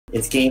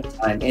It's game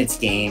time. It's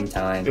game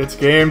time. It's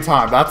game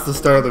time. That's the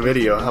start of the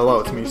video. Hello,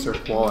 it's me, Sir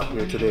Koala,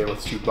 here today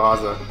with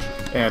Shubaza,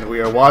 and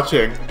we are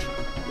watching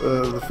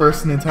the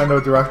first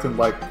Nintendo Direct in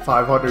like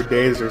 500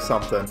 days or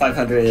something.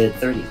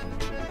 530.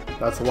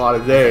 That's a lot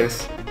of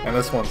days, and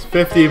this one's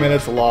 50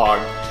 minutes long.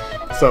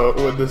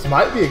 So this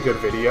might be a good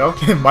video.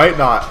 It might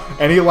not.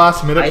 Any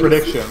last minute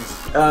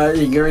predictions?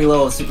 Yuri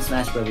Lowell, Super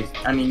Smash Bros.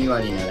 I mean, you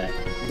already know that.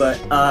 But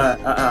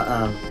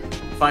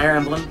Fire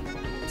Emblem.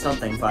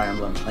 Something Fire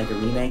Emblem, like a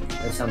remake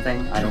or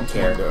something. I don't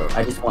care.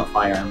 I just want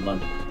Fire Emblem.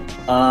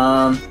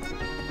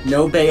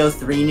 No Bayo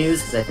 3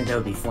 news, because I think that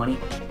would be funny.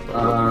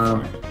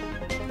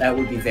 That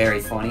would be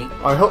very funny.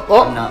 I hope.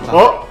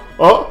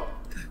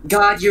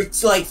 God, you're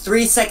like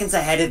 3 seconds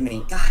ahead of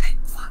me. God,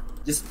 fuck.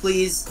 Just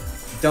please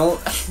don't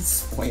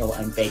spoil.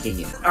 I'm begging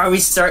you. Are we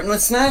starting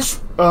with Smash?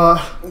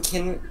 Not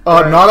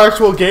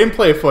actual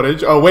gameplay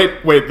footage. Oh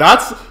wait,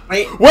 that's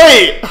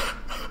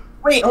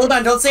wait, hold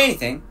on, don't say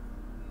anything.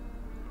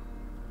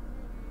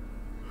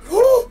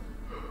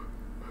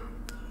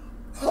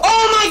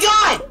 Oh my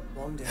god!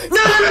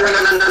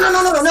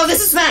 No,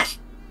 this is Smash!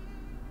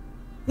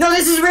 No,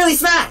 this is really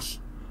Smash!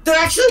 They're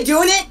actually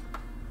doing it?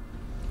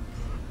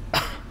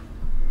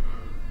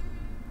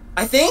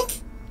 I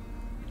think?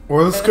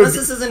 Or this Unless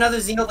this is another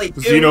Xenoblade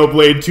 2.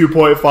 Xenoblade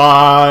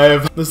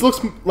 2.5. This looks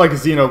like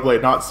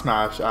Xenoblade, not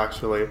Smash,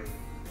 actually.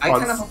 I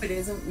kind of hope it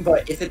isn't,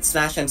 but if it's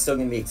Smash, I'm still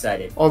gonna be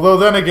excited. Although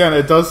then again,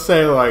 it does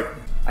say like...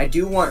 I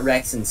do want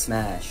Rex in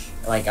Smash.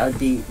 Like, I would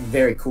be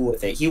very cool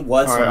with it. He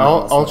was. Alright,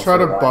 I'll try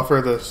to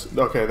buffer this.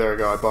 Okay, there we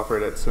go. I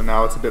buffered it, so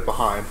now it's a bit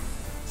behind.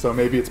 So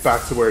maybe it's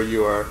back to where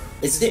you are.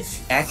 Is it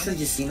actually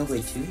just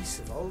Xenoblade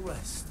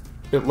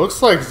 2? It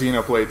looks like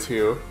Xenoblade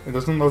 2. It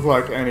doesn't look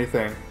like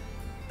anything.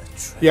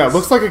 Yeah, it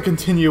looks like a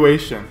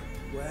continuation.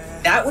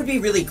 That would be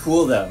really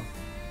cool, though.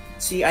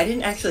 See, I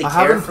didn't actually. I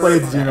haven't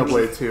played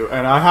Xenoblade 2,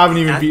 and I haven't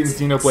even beaten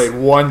Xenoblade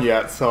 1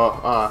 yet, so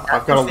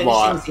I've got a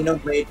lot.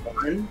 Xenoblade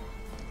 1.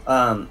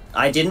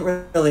 I didn't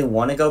really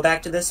want to go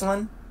back to this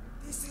one.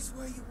 This is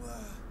where you were.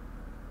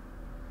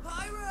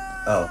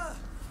 Oh.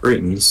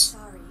 Greetings.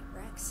 Sorry,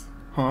 Rex.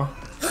 Huh?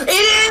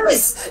 It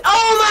is!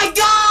 Oh my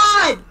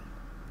god!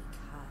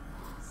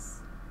 Because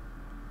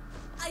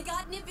I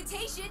got an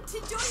invitation to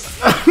join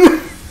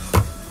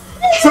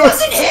It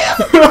wasn't him!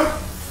 What?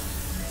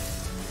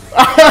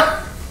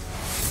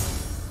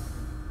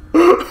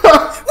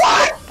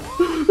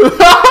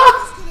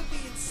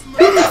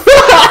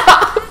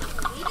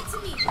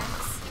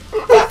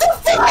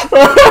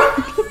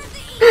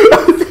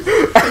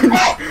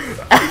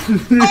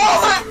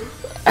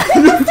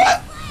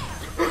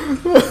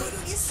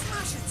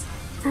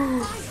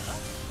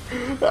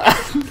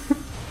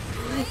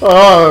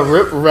 Oh,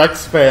 rip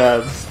Rex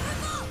fans.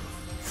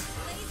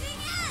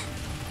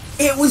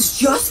 It was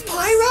just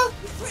Pyra?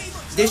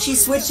 Did she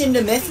switch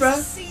into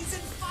Mythra?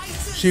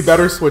 She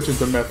better switch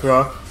into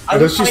Mythra. And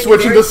does she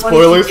switch into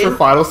spoilers for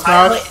Final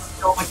Smash?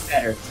 So much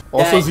better.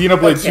 Also,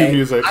 Xenoblade 2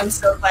 music. I'm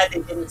so glad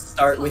they didn't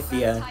start with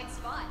the,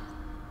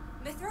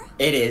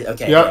 It is,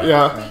 okay. Yep,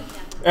 yeah.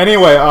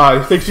 Anyway,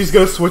 you think she's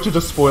gonna switch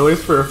into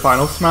spoilers for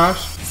Final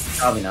Smash?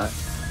 Probably not.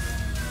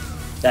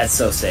 That's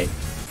so sick.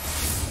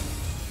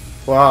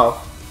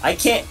 Wow. I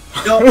can't.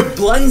 No,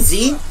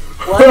 Blunzy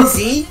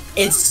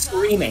is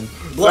screaming.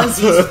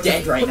 Blunzy's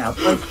dead right now.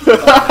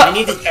 I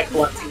need to check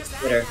Blunzy's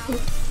Twitter.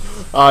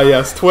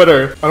 Yes,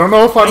 Twitter. I don't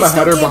know if I'm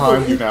ahead or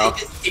behind you now. They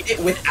just did it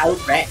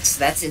without Rex.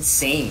 That's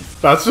insane.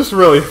 That's just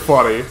really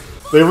funny.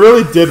 They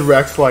really did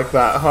Rex like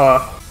that,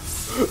 huh?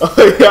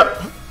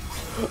 Yeah.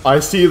 I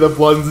see the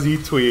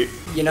Blunzy tweet.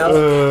 You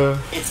know,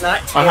 it's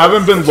not. I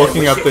haven't been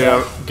looking at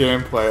the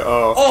gameplay.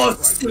 Oh. Oh,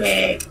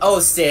 sick! Oh,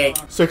 sick!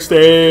 6th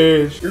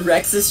stage.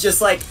 Rex is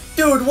just like,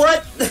 dude,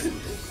 what?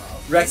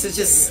 Rex is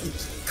just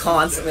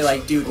constantly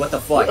like, dude, what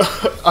the fuck?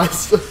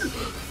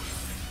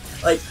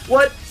 Like,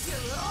 what?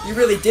 You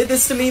really did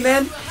this to me,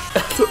 man?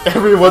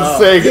 Everyone's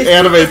saying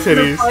anime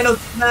titties. Final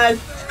Smash.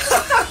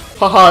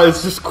 Haha,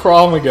 it's just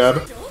Crom again.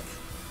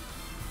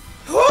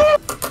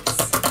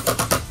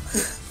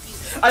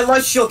 I love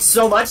Shulk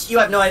so much, you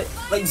have no idea.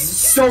 Like,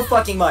 so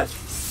fucking much.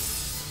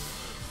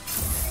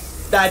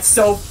 That's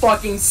so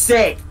fucking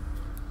sick.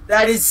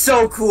 That is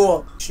so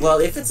cool. Well,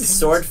 if it's a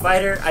sword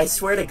fighter, I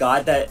swear to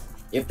God that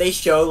if they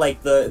show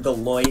like the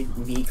Lloyd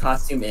V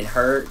costume in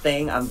her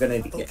thing, I'm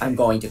going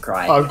to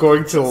cry. I'm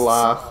going to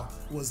laugh.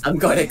 I'm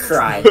going to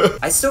cry.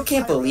 I still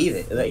can't believe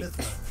it. Like,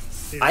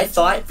 I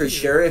thought for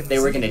sure if they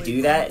were gonna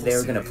do that, they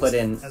were gonna put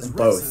in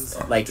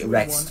both, like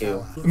Rex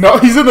too. No,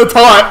 he's in the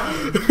taunt!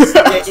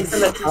 Yeah, he's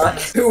in the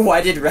taunt.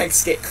 Why did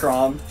Rex get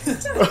crommed?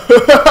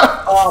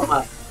 Oh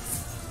my.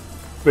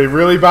 They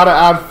really about to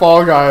add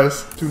Fall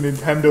Guys to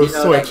Nintendo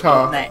Switch,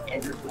 huh? That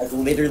like,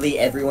 literally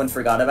everyone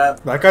forgot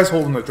about? That guy's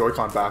holding the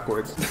Joy-Con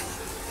backwards.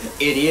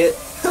 Idiot.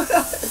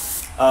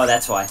 Oh,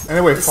 that's why.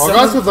 Anyway, Fall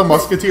Guys with the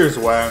Musketeers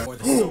when?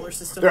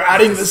 They're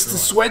adding this to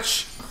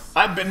Switch?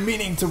 I've been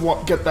meaning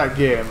to get that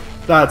game.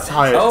 That's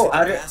hype. Oh,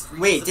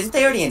 wait, didn't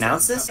they already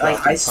announce this?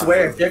 Like, I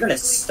swear, if they're gonna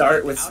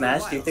start with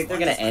Smash, do you think they're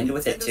gonna end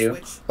with it too?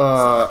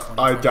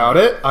 I doubt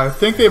it. I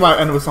think they might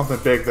end with something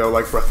big though,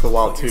 like Breath of the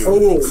Wild 2.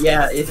 Oh,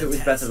 yeah, if it was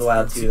Breath of the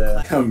Wild 2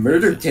 though. A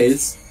murder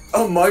case?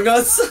 Among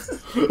Us?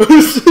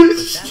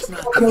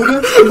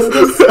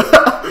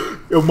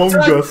 Among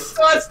Us.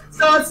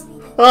 Dots!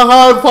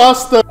 Haha,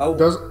 pasta! Oh,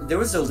 there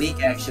was a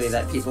leak actually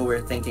that people were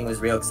thinking was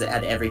real because it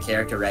had every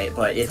character right,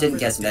 but it didn't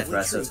guess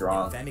Mithra, so it's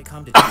wrong.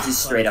 It's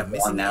just straight up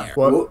won now.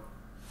 What? Ooh,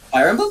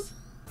 Fire Emblem?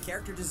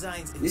 Character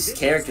designs These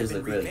characters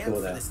look really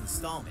cool though.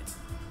 installment.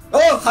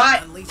 Oh,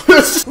 hi!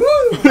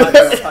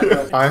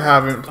 I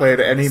haven't played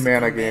any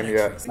mana game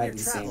yet. Might be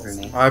the same for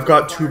me. I've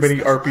got too many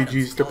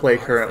RPGs to play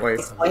currently.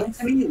 Explain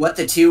to me what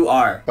the two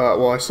are.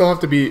 Well, I still have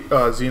to beat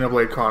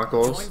Xenoblade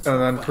Chronicles, and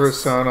then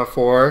Persona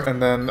 4,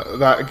 and then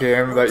that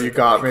game that you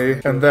got me,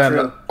 and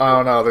then, I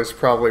don't know, there's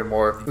probably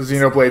more.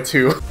 Xenoblade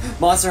 2.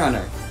 Monster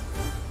Hunter.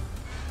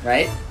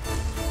 Right?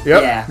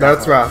 Yep, Yeah,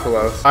 that's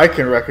Rathalos. I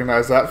can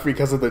recognize that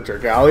because of the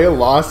Dragalia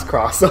Lost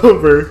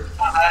crossover.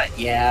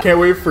 Yeah. Can't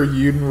wait for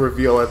Yuden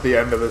reveal at the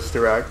end of this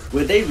direct.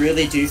 Would they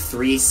really do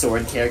 3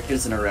 sword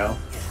characters in a row?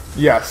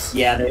 Yes.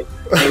 Yeah, they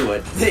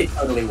would. They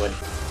totally would.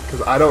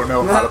 Because I don't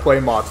know how to play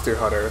Monster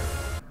Hunter.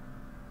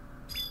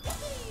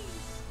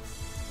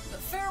 The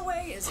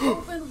fairway is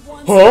open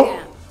once Huh?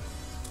 again.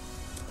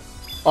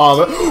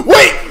 Oh,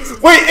 wait!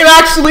 Wait, it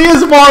actually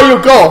is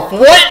Mario Golf!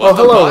 What? Oh,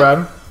 hello,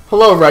 Ren.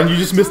 Hello, Ren. You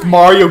just missed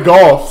Mario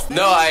Golf.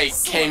 No, I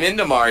came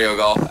into Mario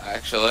Golf,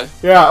 actually.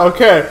 Yeah,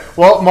 okay.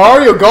 Well,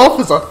 Mario Golf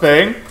is a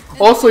thing.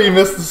 Also, you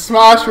missed the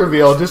Smash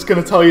reveal. Just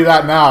gonna tell you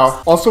that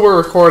now. Also, we're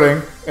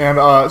recording, and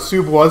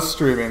Sub was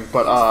streaming,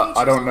 but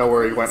I don't know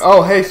where he went.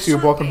 Oh, hey,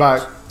 Sub, welcome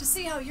back. To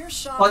see how your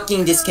shot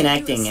Fucking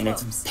disconnecting, and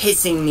it's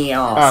pissing me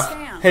off.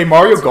 Hey,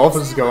 Mario Golf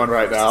is going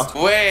right now.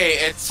 Wait,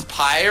 it's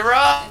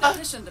Pyra?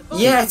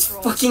 Yeah, it's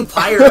fucking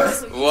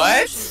Pyra.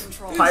 What?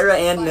 Pyra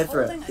and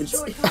Mithra.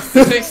 This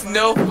makes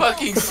no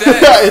fucking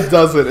sense. It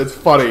doesn't. It's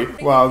funny.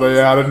 Wow, they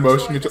added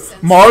motion control.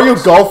 Mario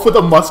Golf with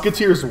the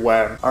Musketeers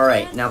when?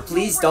 Alright, now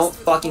please don't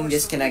fucking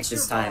disconnect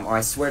this time, or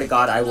I swear to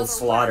God I will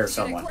slaughter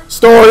someone.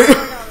 Story!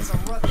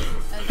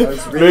 I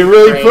was They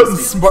really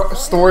crazy. putting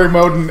story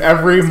mode in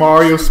every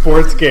Mario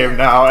sports game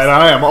now, and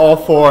I am all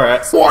for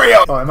it.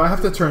 Wario! Oh, I might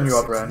have to turn you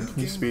up, Ren. Can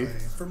you speak?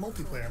 For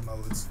multiplayer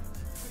modes.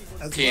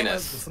 As Penis. well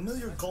as the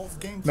familiar golf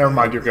game Never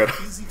mind, you're good.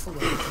 easy to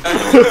learn.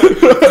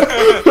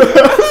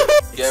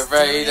 Get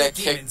ready to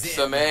kick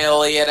some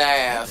alien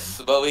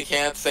ass. But we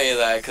can't say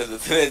that because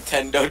it's a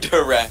Nintendo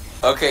Direct.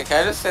 Okay,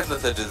 can I just say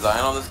that the design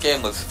on this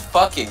game looks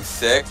fucking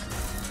sick?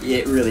 Yeah,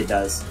 it really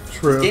does. This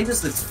True. game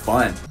just looks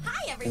fun.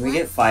 Can we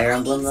get Fire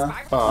Emblem though?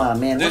 Oh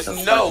man, There's what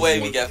the no fuck way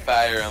is we this? get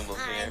Fire Emblem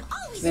here.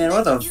 Man,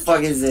 what the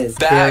fuck is this?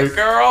 That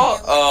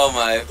girl? Oh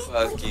my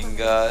fucking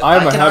god.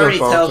 I'm I can ahead already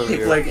of tell both of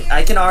people you. are.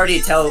 I can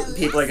already tell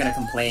people are gonna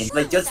complain.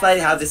 Like just by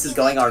how this is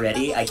going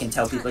already, I can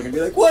tell people are gonna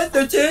be like, "What?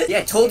 That's it?" Yeah,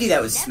 I told you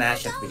that was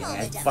Smash at the beginning.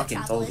 I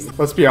fucking told you.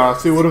 Let's be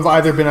honest, it would have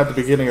either been at the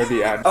beginning or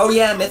the end. Oh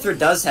yeah, Mithra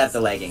does have the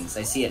leggings.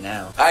 I see it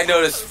now. I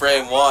noticed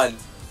frame 1.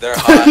 They're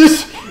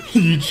hot.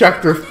 You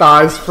checked her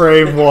thighs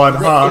frame 1,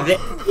 huh?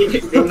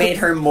 They made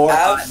her more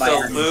hot by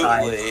her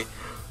thighs.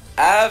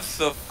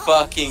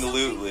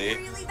 Absolutely.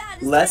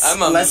 Less,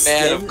 I'm a less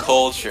man skin, of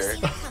culture.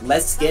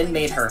 Less skin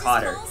made her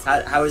hotter.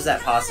 How is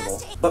that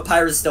possible? But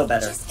Pyra's still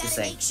better. Just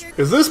saying.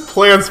 Is this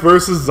Plants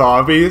vs.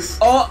 Zombies?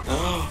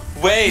 Oh,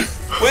 Wait,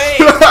 wait!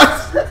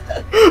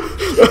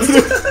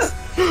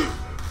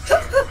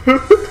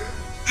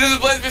 This is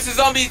Plants vs.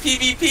 Zombies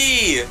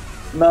PvP!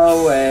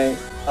 no way.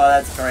 Oh,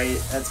 that's great.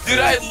 That's Dude,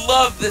 great. I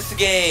love this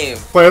game!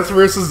 Plants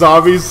vs.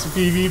 Zombies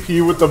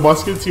PvP with the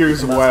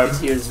Musketeers web.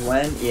 Musketeers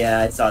when? Yeah,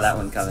 I saw that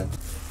one coming.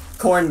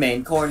 Corn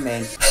main.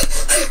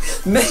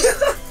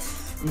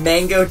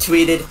 Mango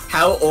tweeted,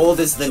 "How old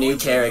is the new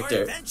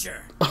character?"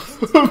 Adventure.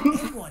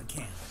 Anyone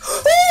can.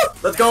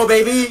 Let's go,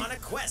 baby! On a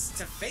quest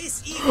to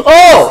face evil.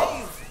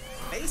 Oh!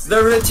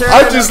 The return.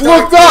 I of just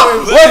Dark looked up!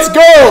 Lord. Let's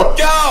go!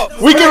 Go!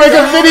 We can make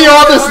a video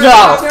on this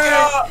now!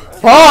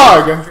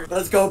 Pog!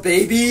 Let's go,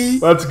 baby!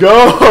 Let's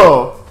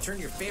go! Turn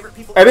your favorite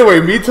people. Anyway,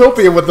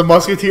 Metopia with the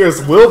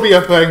Musketeers will be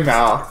a thing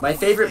now. My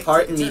favorite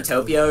part in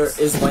Metopia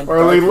is when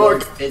Early Dark Lord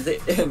look.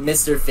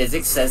 Mr.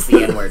 Physics says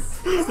the N-word.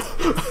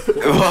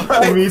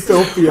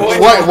 Metopia. Wait.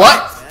 What?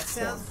 What? That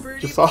sounds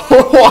pretty. Just one.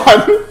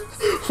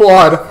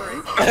 One.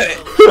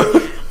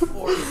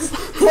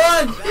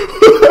 Juan!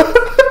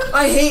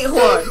 I hate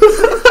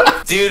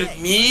Juan! Dude,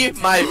 me,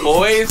 my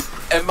boys,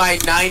 and my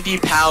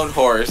 90-pound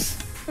horse.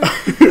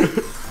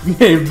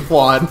 Named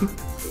Juan.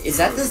 Is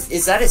that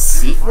a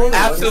sequel?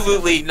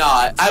 Absolutely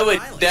not. I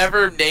would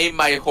never name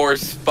my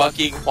horse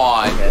fucking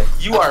Juan. Okay.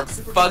 You are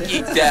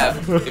fucking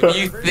deaf if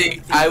you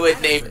think I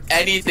would name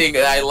anything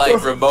that I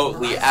like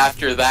remotely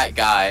after that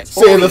guy.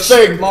 Say the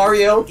thing.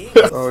 Mario!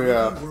 Oh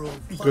yeah.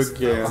 Good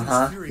game.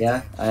 Uh-huh,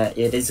 yeah,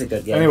 it is a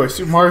good game. Anyway,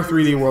 Super Mario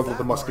 3D World with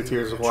the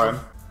Musketeers won.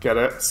 Get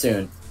it?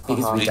 Soon.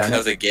 Because we've done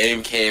Because it. a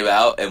game came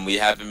out and we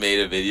haven't made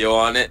a video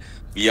on it.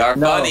 We are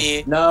No,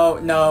 funny.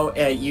 no,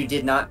 you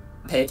did not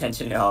pay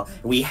attention at all.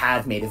 We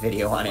have made a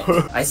video on it.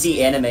 I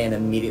see anime and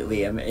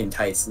immediately I'm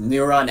enticed.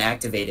 Neuron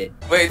activated.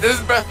 Wait, this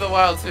is Breath of the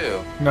Wild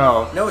too.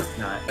 No. No, it's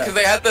not. Because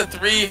they had the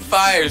 3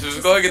 fires. It was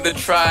going in the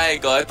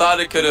triangle. I thought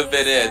it could have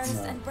been it.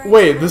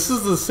 Wait, this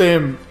is the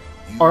same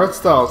art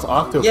style as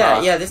Octopath.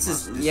 Yeah, this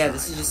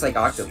is just like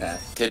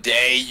Octopath.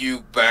 Today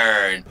you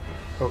burn.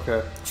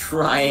 Okay.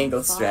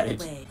 Triangle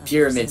strategy.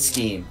 Pyramid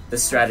scheme. The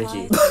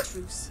strategy.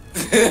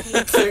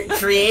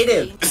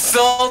 Creative.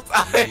 Salt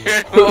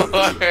Iron War.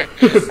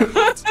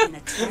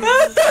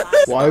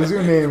 Why is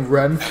your name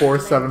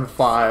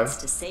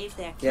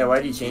Ren475? Yeah,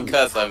 why do you change it?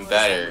 Because I'm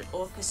better.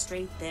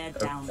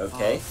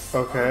 Okay.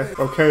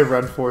 Okay,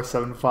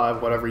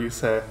 Ren475, whatever you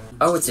say.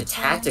 Oh, it's a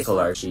tactical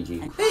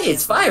RPG. Hey,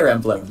 it's Fire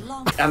Emblem.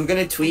 I'm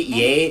gonna tweet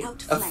yay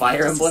a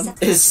Fire Emblem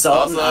is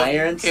Salt and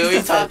Iron. Can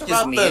we talk Just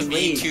about me the and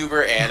Lee.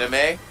 VTuber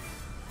anime?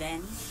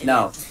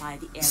 No.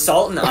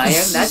 Salt and Iron,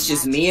 that's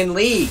just me and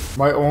Lee.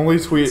 My only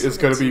tweet is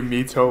gonna be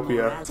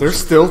Metopia. They're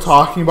still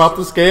talking about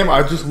this game?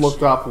 I just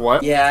looked up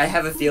what? Yeah, I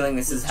have a feeling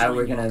this is how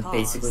we're gonna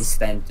basically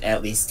spend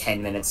at least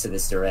 10 minutes to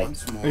this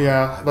direct.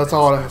 Yeah, that's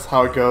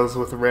how it goes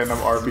with random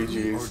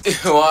RPGs.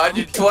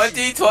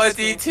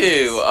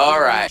 2022,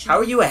 alright. How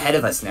are you ahead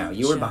of us now?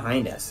 You were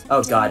behind us.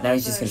 Oh god, now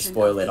he's just gonna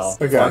spoil it all.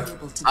 Okay.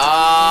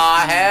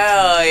 Ah,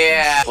 hell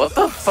yeah. What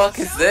the fuck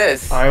is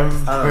this? I'm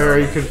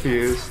very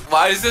confused.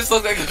 Why does this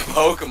look like a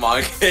Pokemon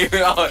game?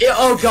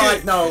 Oh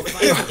god, no.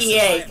 It's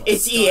EA.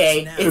 It's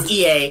EA. It's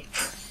EA.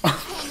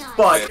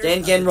 Fuck,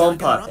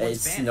 Danganronpa.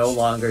 It's no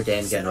longer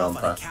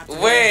Danganronpa.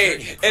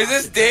 Wait, is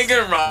this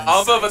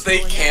Danganronpa but they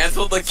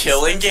canceled the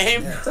killing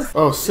game?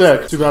 Oh,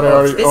 sick. Too bad I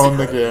already own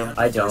the game.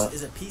 I don't.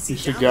 You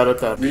should get it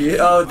then.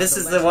 Oh, this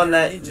is the one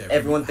that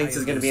everyone thinks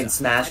is gonna be in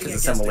Smash because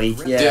of some leak.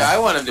 Yeah. Dude, I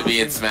want him to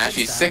be in Smash.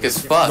 He's sick as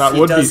fuck. That He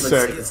would be does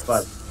look sick. as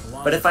fuck.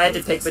 But if I had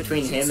to pick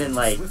between him and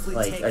like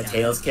a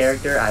Tails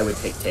character, I would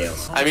pick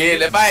Tails. I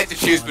mean, if I had to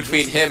choose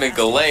between him and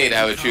Gallade,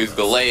 I would choose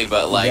Gallade,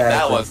 but like Yeah,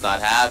 that but- one's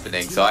not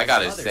happening. So I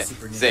gotta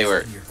say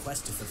we're. Your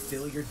quest to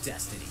fulfill your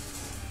destiny.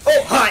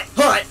 Oh, hi,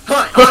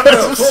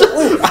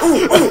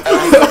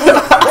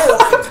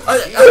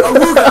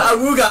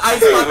 awooga,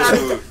 ice pop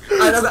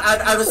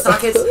out of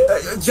sockets,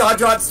 jaw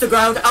drops to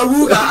ground,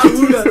 awooga.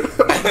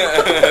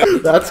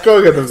 That's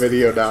going in the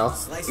video now.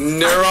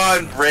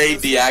 Neuron brain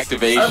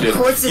deactivation. Of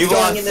course it's You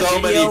going lost in the so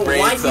video. many brain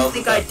Why do you cells.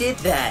 think I did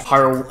that?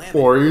 Hyrule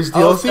Warriors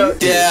DLC? so-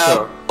 Yeah,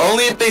 So-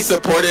 only if they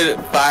supported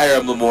Fire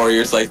Emblem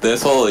Warriors like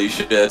this. Holy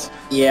shit.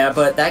 Yeah,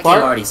 but that Fire-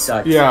 game already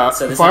sucked. Yeah,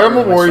 so there's Fire not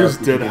Emblem really much Warriors else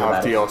we can did do have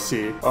about it.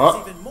 DLC.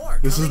 Oh,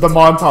 this is the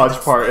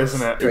montage part,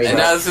 isn't it? Great. And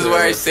now this is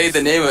where I say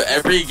the name of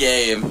every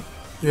game.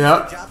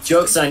 Yep.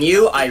 Joke's on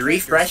you, I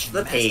refreshed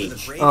the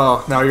page.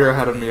 Oh, now you're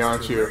ahead of me,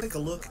 aren't you? Take a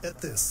look at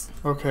this.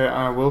 Okay,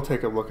 I will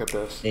take a look at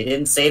this. They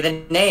didn't say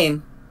the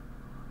name.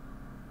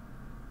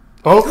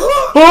 Oh!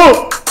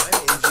 Oh!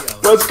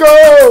 Let's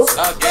go!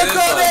 Okay, this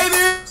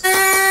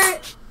one.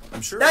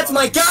 I'm sure That's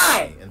my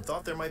guy! and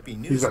thought there might be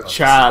news He's a about the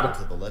Chad.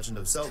 sequel to The Legend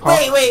of Zelda.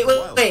 Wait, The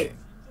Wild wait. Game.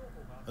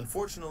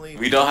 Unfortunately,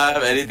 We don't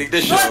have anything to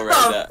show What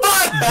right the now.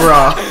 fuck?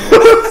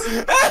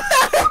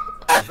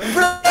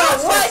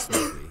 Bruh. What?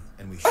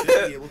 and we should be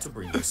able to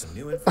bring you some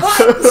new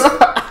information.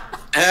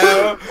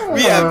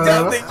 We have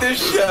nothing to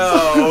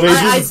show. They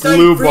I just started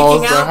blue freaking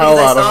balls the out hell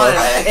because out I saw of it,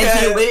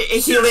 us.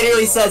 and he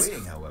literally says,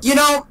 you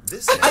know,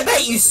 This I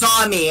bet you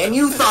saw me and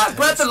you thought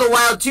Breath of the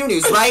Wild 2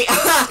 news, right?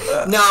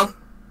 No.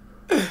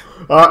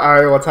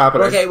 Alright, what's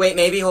happening? Okay, wait,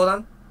 maybe, hold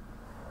on.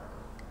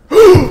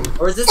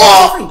 Or is this a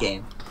Oh! different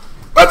game?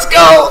 Let's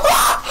go!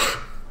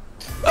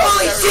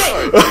 Holy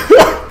shit!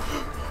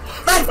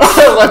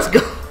 Let's go!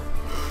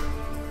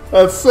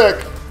 That's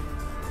sick.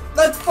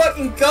 Let's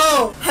fucking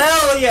go!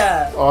 Hell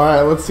yeah!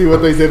 Alright, let's see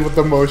what they did with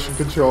the motion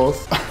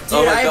controls. Dude,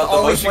 Oh my I've god, the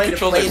always motion wanted to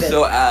controls play are this.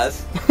 so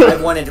ass.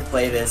 I've wanted to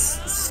play this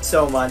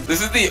so much.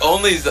 This is the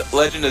only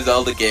Legend of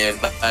Zelda game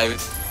I've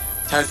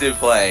attempted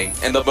playing,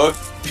 and the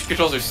motion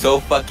controls are so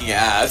fucking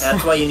ass.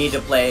 That's why you need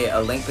to play A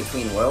Link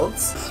Between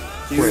Worlds.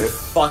 Dude, Wait.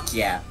 fuck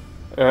yeah.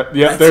 Yep,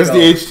 Let's there's go.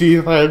 the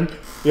HD thing.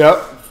 Yep.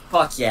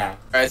 Fuck yeah.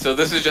 Alright, so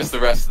this is just the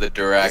rest of the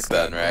direct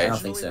then, I don't right?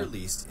 think so.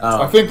 Released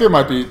I Oh. think there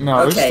might be.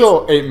 No, there's Okay.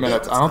 still 8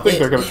 minutes. I don't think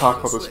they're gonna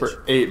talk about this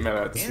for 8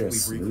 minutes. and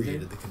Yes. we've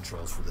recreated the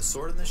controls for the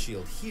sword and the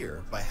shield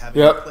here by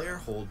having Yep. the player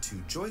hold 2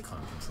 Joy-Con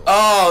controls.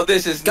 Oh,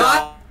 this is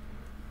God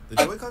the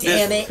Joy-Con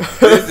damn it.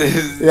 This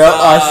is. Yep,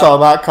 I saw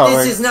that coming.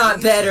 This is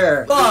not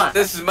better. Fuck.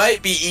 This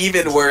might be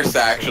even worse,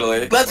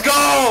 actually. Let's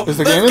go! Is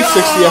the Let's game in go!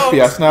 60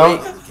 FPS now?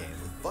 Game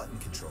with button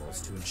controls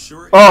to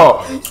ensure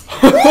Oh!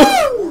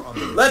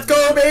 Let's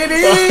go,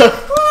 baby!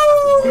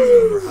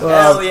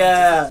 Hell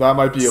yeah. That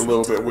might be a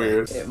little bit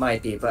weird. It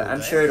might be, but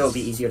I'm sure it'll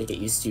be easier to get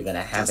used to than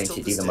having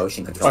to do the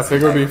motion I controls.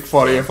 think it would be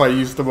funny if I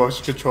used the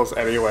motion controls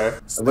anyway.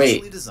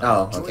 Wait.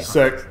 Oh, okay.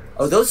 Sick.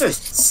 Oh, those are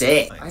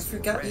sick. I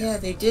forgot. Yeah,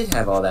 they did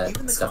have all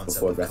that stuff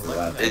before Breath of the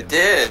Wild. It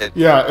did.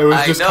 Yeah, it was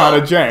I just know,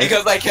 kind of jank.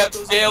 because I kept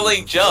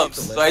failing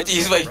jumps, so I had to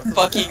use my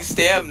fucking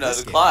stamina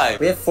to climb.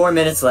 We have 4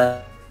 minutes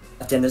left,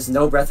 and there's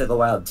no Breath of the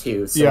Wild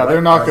 2. So Yeah, what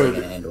they're not are they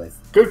gonna do- end with?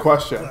 Good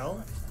question.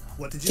 Well,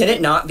 What did you Can do?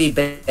 it not be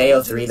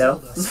Bayo 3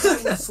 though?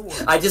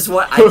 I just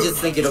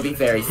think it'll be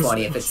very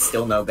funny if it's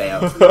still no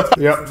Bayo.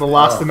 Yep, the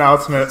last Oh.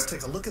 announcement. Let's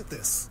take a look at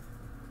this.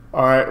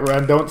 Alright,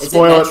 Ren, don't Is it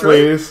spoil it, Metroid?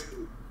 please.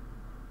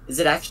 Is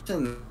it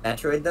actually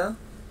Metroid though?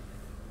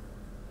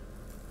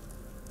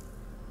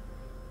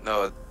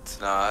 No,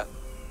 it's not.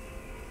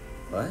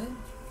 What?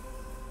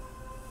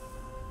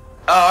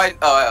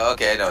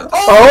 Okay, I know.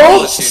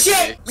 Oh,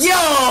 shit!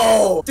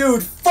 Yo!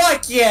 Dude,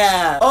 fuck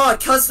yeah! Oh,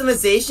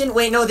 customization?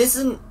 Wait, no, this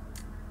isn't...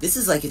 This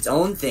is like its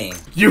own thing.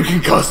 You can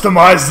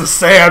customize the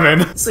salmon.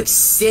 This looks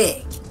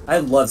sick. I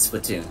love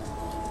Splatoon.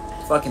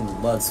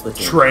 Fucking love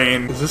Splatoon.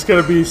 Train. Is this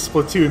gonna be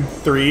Splatoon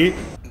 3?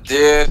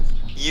 Dude,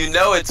 you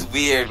know it's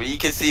weird, but you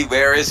can see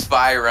where is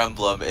Fire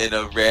Emblem in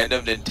a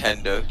random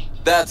Nintendo.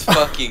 That's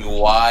fucking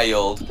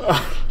wild.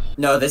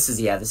 No, this is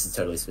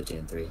totally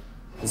Splatoon 3.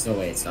 There's no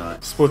way it's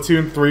not.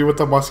 Splatoon 3 with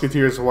the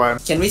Musketeers win.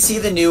 Can we see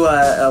the new,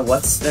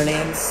 what's their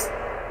names?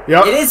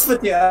 Yep, It is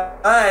Splatoon.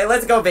 Alright,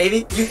 let's go,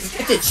 baby. You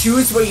get to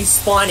choose where you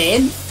spawn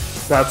in?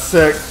 that's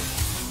sick.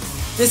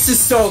 This is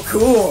so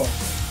cool.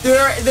 There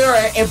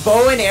are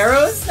bow and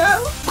arrows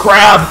now?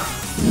 Crab!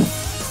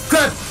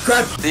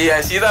 Crap! See,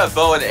 I see that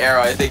bow and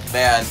arrow, I think,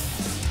 man,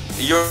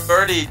 you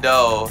already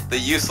know the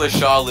useless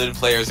Shaolin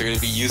players are gonna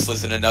be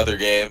useless in another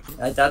game.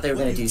 I thought they were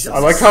gonna do I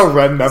something. like how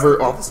Ren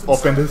never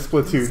opened his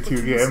Splatoon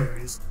 2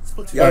 game.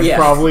 Oh, And yeah.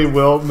 probably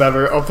will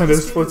never open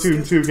his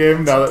Splatoon 2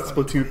 game now that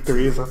Splatoon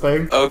 3 is a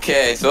thing.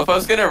 Okay, so if I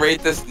was gonna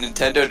rate this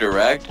Nintendo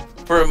Direct,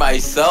 for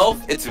myself,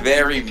 it's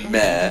very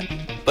meh,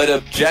 but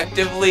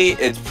objectively,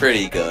 it's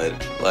pretty good.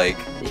 Like,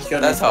 They showed me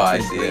that's how I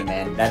Splatoon see 3, it.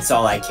 man. That's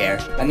all I care.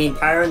 I mean,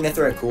 Pyro and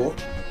Mythra are cool.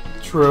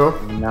 True.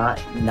 Not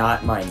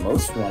my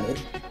most wanted.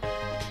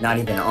 Not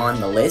even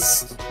on the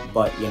list,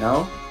 but you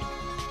know,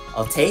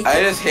 I'll take I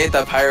it. just hate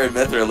that Pyro and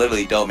Mythra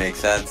literally don't make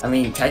sense. I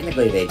mean,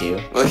 technically they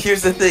do. Well,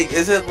 here's the thing,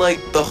 isn't like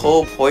the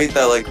whole point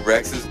that like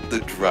Rex is the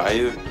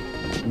drive?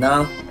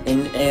 No,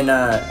 in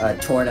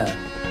Torna,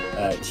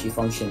 she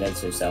functioned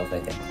as herself, I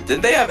think.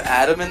 Didn't they have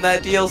Adam in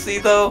that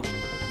DLC though?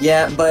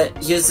 Yeah, but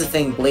here's the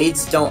thing: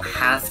 Blades don't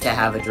have to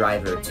have a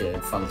driver to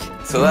function.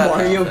 So that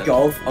Mario happened.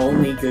 Golf,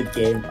 only good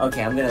game.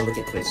 Okay, I'm gonna look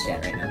at Twitch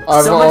chat right now.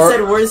 I've Someone al-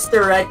 said worst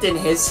direct in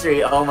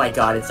history. Oh my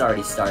god, it's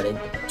already started.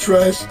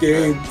 Trash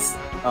games.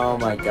 Oh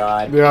my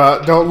god.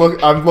 Yeah, don't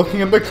look. I'm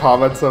looking in the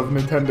comments of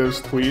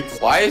Nintendo's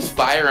tweets. Why is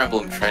Fire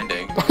Emblem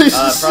trending?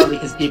 Probably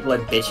because people are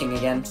bitching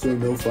again. There's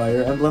no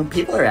Fire Emblem.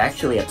 People are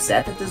actually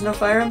upset that there's no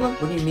Fire Emblem?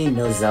 What do you mean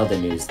no Zelda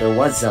news? There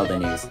was Zelda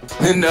news.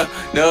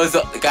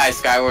 Guys,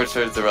 Skyward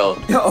Sword's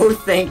irrelevant. Oh,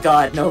 thank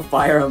god, no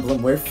Fire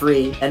Emblem. We're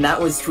free. And that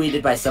was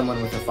tweeted by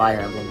someone with a Fire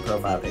Emblem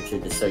profile picture,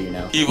 just so you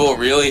know. People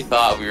really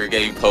thought we were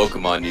getting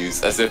Pokemon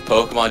news, as if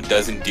Pokemon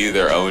doesn't do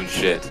their own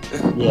shit.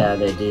 Yeah,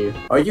 they do.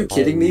 Are you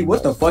kidding me?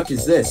 What the fuck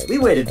is this? We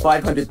waited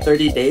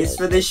 530 days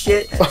for this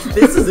shit?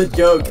 This is a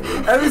joke.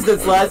 Ever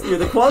since last year,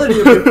 the quality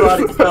of your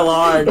products fell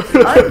hard.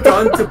 I'm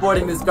done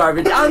supporting this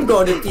garbage. I'm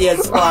going to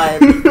PS5.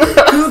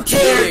 Who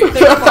cares? Think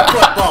about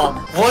football.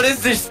 What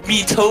is this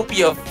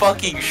Metopia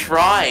fucking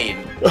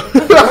shrine?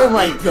 Oh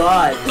my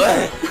god.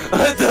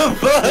 What the You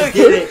fuck?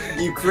 did it.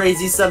 You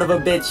crazy son of a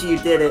bitch, you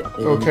did it.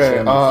 They didn't Okay,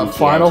 show me CGI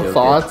final Joker.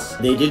 thoughts?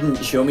 They didn't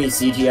show me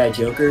CGI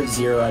Joker,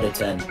 0 out of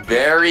 10.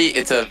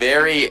 It's a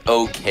very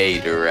okay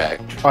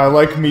direct. I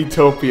like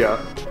Metopia.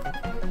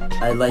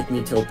 I like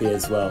Metopia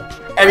as well.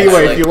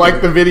 Anyway, I if you like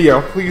like the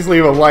video, please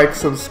leave a like,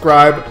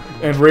 subscribe,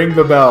 and ring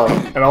the bell.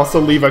 And also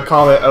leave a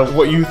comment of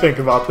what you think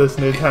about this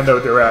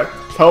Nintendo Direct.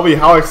 Tell me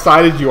how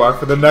excited you are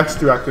for the next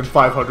Direct in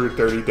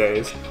 530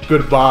 days.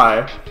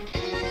 Goodbye.